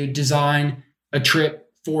me to design a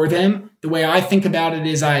trip for them. The way I think about it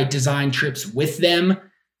is I design trips with them.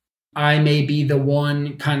 I may be the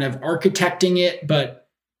one kind of architecting it, but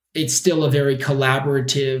it's still a very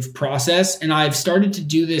collaborative process. And I've started to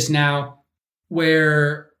do this now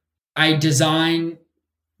where I design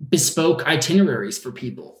bespoke itineraries for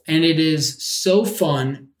people. And it is so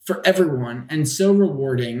fun for everyone and so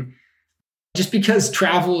rewarding, just because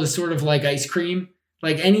travel is sort of like ice cream.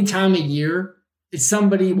 Like any time of year, if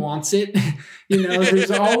somebody wants it,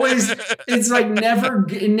 there's always, it's like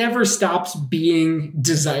it never stops being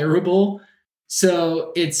desirable.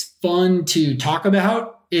 So it's fun to talk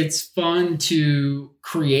about. It's fun to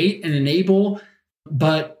create and enable,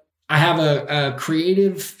 but I have a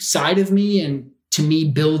creative side of me, and to me,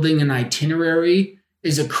 building an itinerary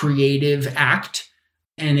is a creative act,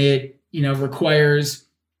 and it, requires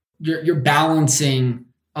you're balancing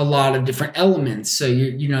a lot of different elements. So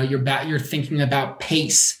you're thinking about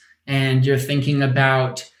pace, and you're thinking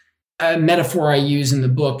about a metaphor I use in the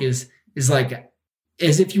book is like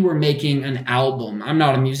as if you were making an album. I'm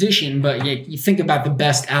not a musician, but you think about the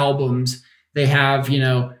best albums, they have,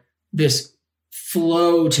 this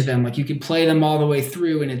flow to them. Like you can play them all the way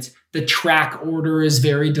through, and the track order is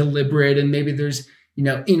very deliberate, and maybe there's,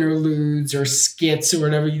 interludes or skits or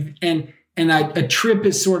whatever. A trip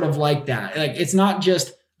is sort of like that. Like it's not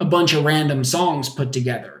just a bunch of random songs put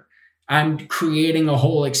together. I'm creating a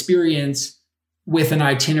whole experience with an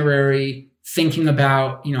itinerary, thinking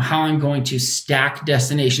about, how I'm going to stack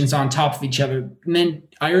destinations on top of each other, and then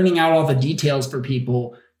ironing out all the details for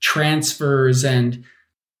people, transfers, and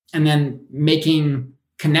then making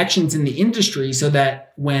connections in the industry so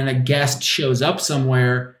that when a guest shows up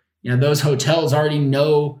somewhere, those hotels already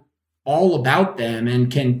know all about them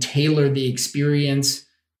and can tailor the experience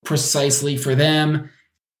precisely for them.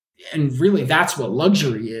 And really, that's what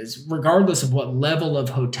luxury is, regardless of what level of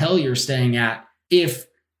hotel you're staying at. If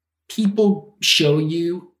people show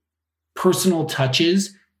you personal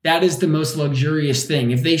touches, that is the most luxurious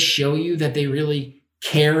thing. If they show you that they really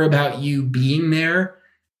care about you being there,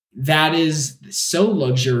 that is so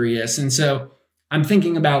luxurious. And so I'm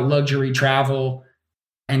thinking about luxury travel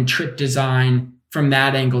and trip design from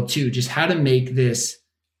that angle too, just how to make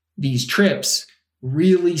these trips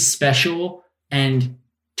really special and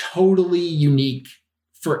totally unique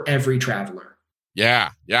for every traveler.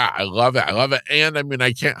 Yeah, I love it. And I mean,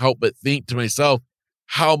 I can't help but think to myself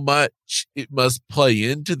how much it must play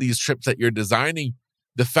into these trips that you're designing.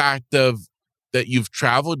 The fact of that you've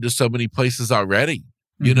traveled to so many places already,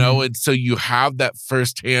 and so you have that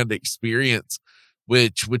firsthand experience,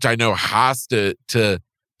 which I know has to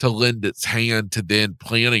lend its hand to then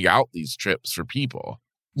planning out these trips for people.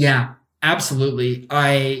 Yeah, absolutely.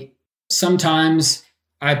 Sometimes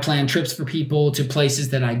I plan trips for people to places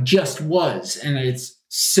that I just was, and it's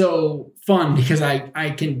so fun because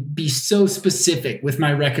I can be so specific with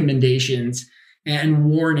my recommendations and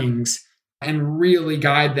warnings and really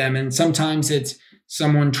guide them. And sometimes it's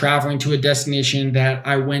someone traveling to a destination that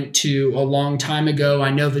I went to a long time ago. I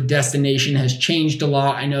know the destination has changed a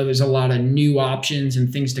lot. I know there's a lot of new options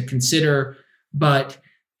and things to consider, but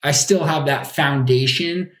I still have that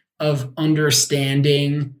foundation of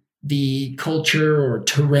understanding the culture or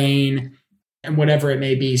terrain and whatever it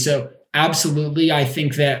may be. So absolutely, I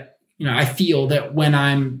think that, I feel that when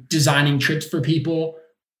I'm designing trips for people,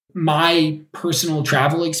 my personal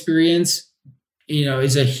travel experience,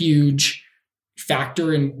 is a huge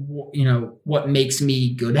factor in, what makes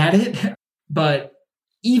me good at it. But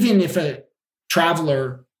even if a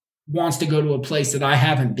traveler wants to go to a place that I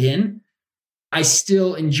haven't been, I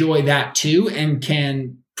still enjoy that too and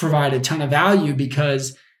can provide a ton of value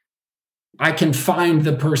because I can find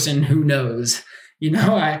the person who knows,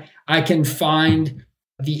 I can find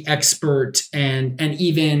the expert and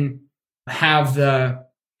even have the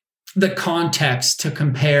context to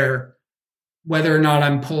compare whether or not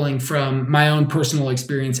I'm pulling from my own personal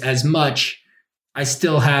experience as much. I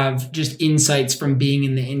still have just insights from being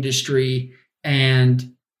in the industry,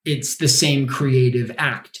 and it's the same creative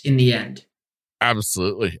act in the end.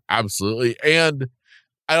 Absolutely. And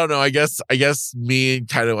I don't know, I guess me and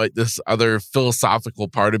kind of like this other philosophical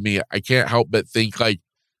part of me, I can't help but think like,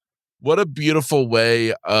 what a beautiful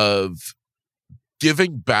way of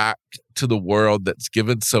giving back to the world that's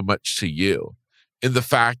given so much to you. In the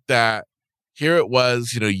fact that here it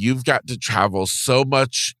was, you've got to travel so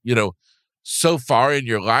much, so far in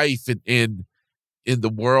your life and in the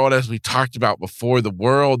world, as we talked about before, the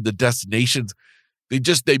world, the destinations,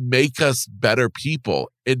 they make us better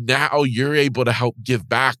people. And now you're able to help give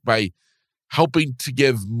back by helping to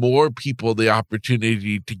give more people the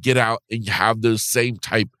opportunity to get out and have those same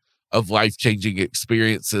type of life-changing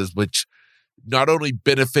experiences, which not only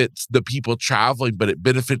benefits the people traveling, but it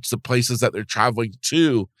benefits the places that they're traveling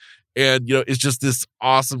to And, it's just this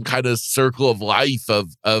awesome kind of circle of life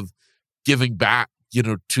of giving back,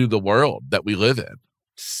 to the world that we live in.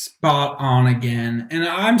 Spot on again. And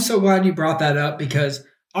I'm so glad you brought that up, because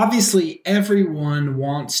obviously everyone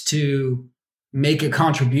wants to make a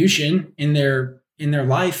contribution in their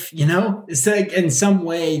life, It's like in some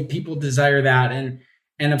way people desire that.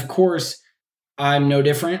 And of course I'm no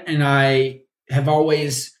different. And I've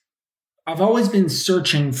always been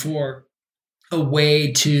searching for a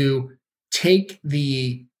way to take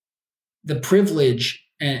the privilege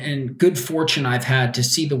and good fortune I've had to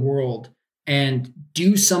see the world and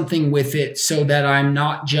do something with it, so that I'm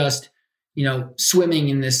not just, swimming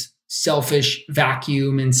in this selfish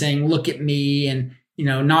vacuum and saying, look at me, and,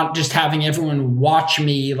 not just having everyone watch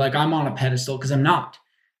me like I'm on a pedestal, because I'm not.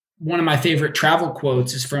 One of my favorite travel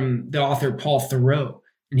quotes is from the author Paul Thoreau.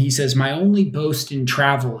 And he says, my only boast in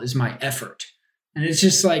travel is my effort. And it's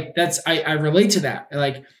just like, I relate to that.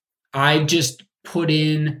 Like, I just put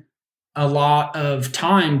in a lot of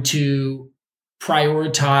time to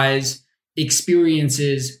prioritize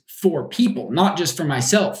experiences for people, not just for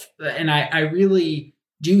myself. And I really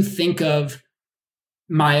do think of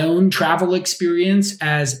my own travel experience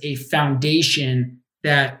as a foundation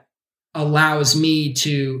that allows me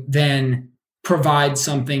to then provide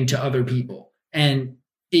something to other people. And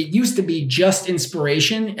it used to be just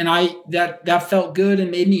inspiration. And that felt good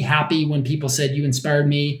and made me happy when people said, you inspired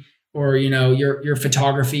me, or, your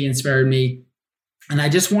photography inspired me. And I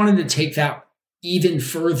just wanted to take that even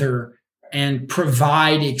further and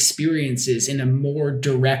provide experiences in a more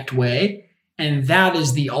direct way. And that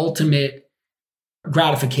is the ultimate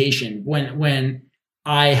gratification when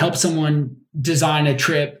I help someone design a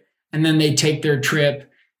trip, and then they take their trip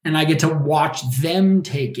and I get to watch them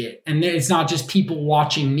take it. And it's not just people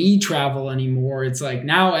watching me travel anymore. It's like,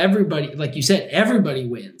 now everybody, like you said, everybody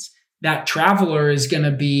wins. That traveler is going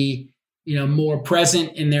to be, more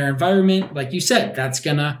present in their environment. Like you said, that's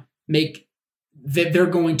going to make that they're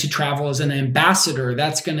going to travel as an ambassador.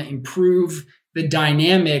 That's going to improve the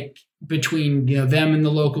dynamic between, them and the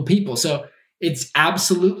local people. So it's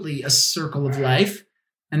absolutely a circle of life,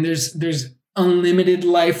 and there's unlimited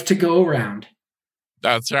life to go around.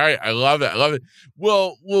 That's right. I love it.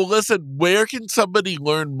 Well, listen, where can somebody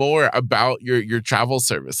learn more about your travel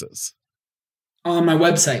services? On my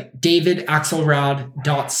website,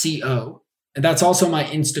 davidaxelrod.co. And that's also my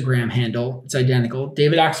Instagram handle. It's identical,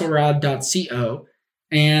 davidaxelrod.co.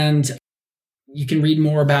 And you can read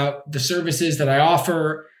more about the services that I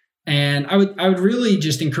offer. And I would really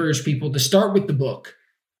just encourage people to start with the book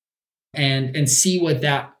and see what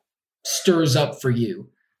that stirs up for you.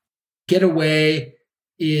 Getaway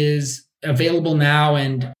is available now,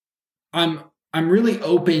 and I'm really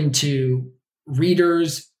open to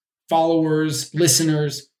readers, followers,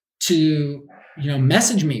 listeners to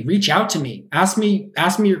message me, reach out to me, ask me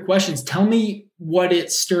your questions, tell me what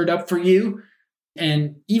it stirred up for you.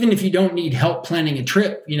 And even if you don't need help planning a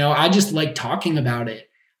trip, I just like talking about it.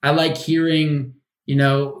 I like hearing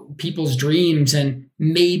people's dreams, and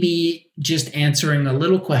maybe just answering a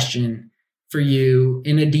little question for you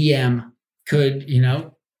in a DM could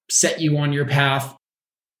set you on your path.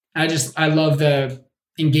 I love the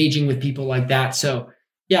engaging with people like that. So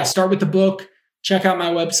yeah, start with the book, check out my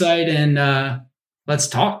website, and let's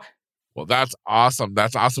talk. Well, that's awesome.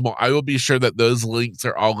 Well, I will be sure that those links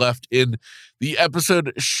are all left in the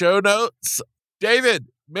episode show notes. David,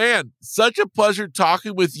 man, such a pleasure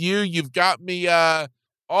talking with you. You've got me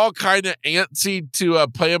all kind of antsy to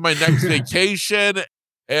plan my next vacation.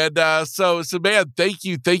 And so man, thank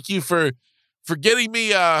you for getting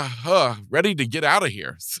me ready to get out of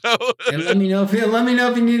here. So and let me know if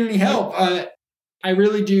you need any help. I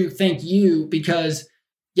really do thank you, because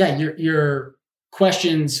your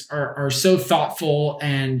questions are so thoughtful,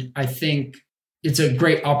 and I think it's a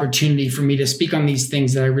great opportunity for me to speak on these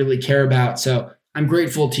things that I really care about. So I'm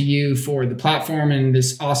grateful to you for the platform and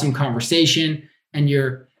this awesome conversation and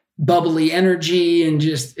your bubbly energy, and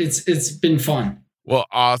just it's been fun. Well,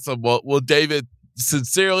 awesome. Well, David,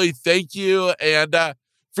 sincerely, thank you. And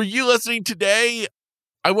for you listening today,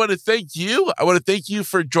 I want to thank you. I want to thank you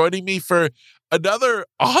for joining me for another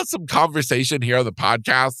awesome conversation here on the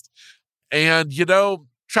podcast. And,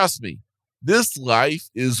 trust me, this life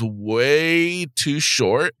is way too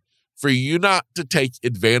short for you not to take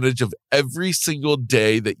advantage of every single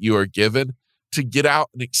day that you are given to get out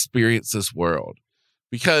and experience this world.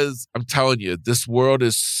 Because I'm telling you, this world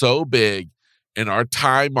is so big and our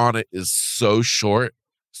time on it is so short.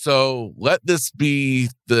 So let this be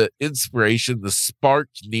the inspiration, the spark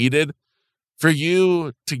needed for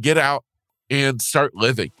you to get out and start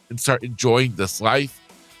living and start enjoying this life.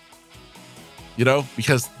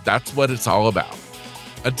 because that's what it's all about.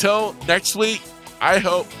 Until next week, I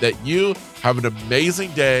hope that you have an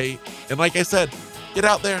amazing day. And like I said, get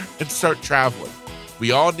out there and start traveling.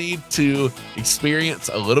 We all need to experience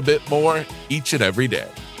a little bit more each and every day.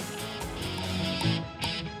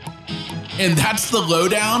 And that's the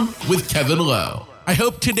Lowdown with Kevin Lowe. I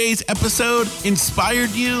hope today's episode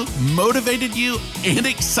inspired you, motivated you, and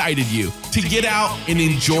excited you to get out and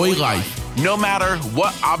enjoy life, no matter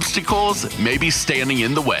what obstacles may be standing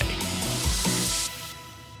in the way.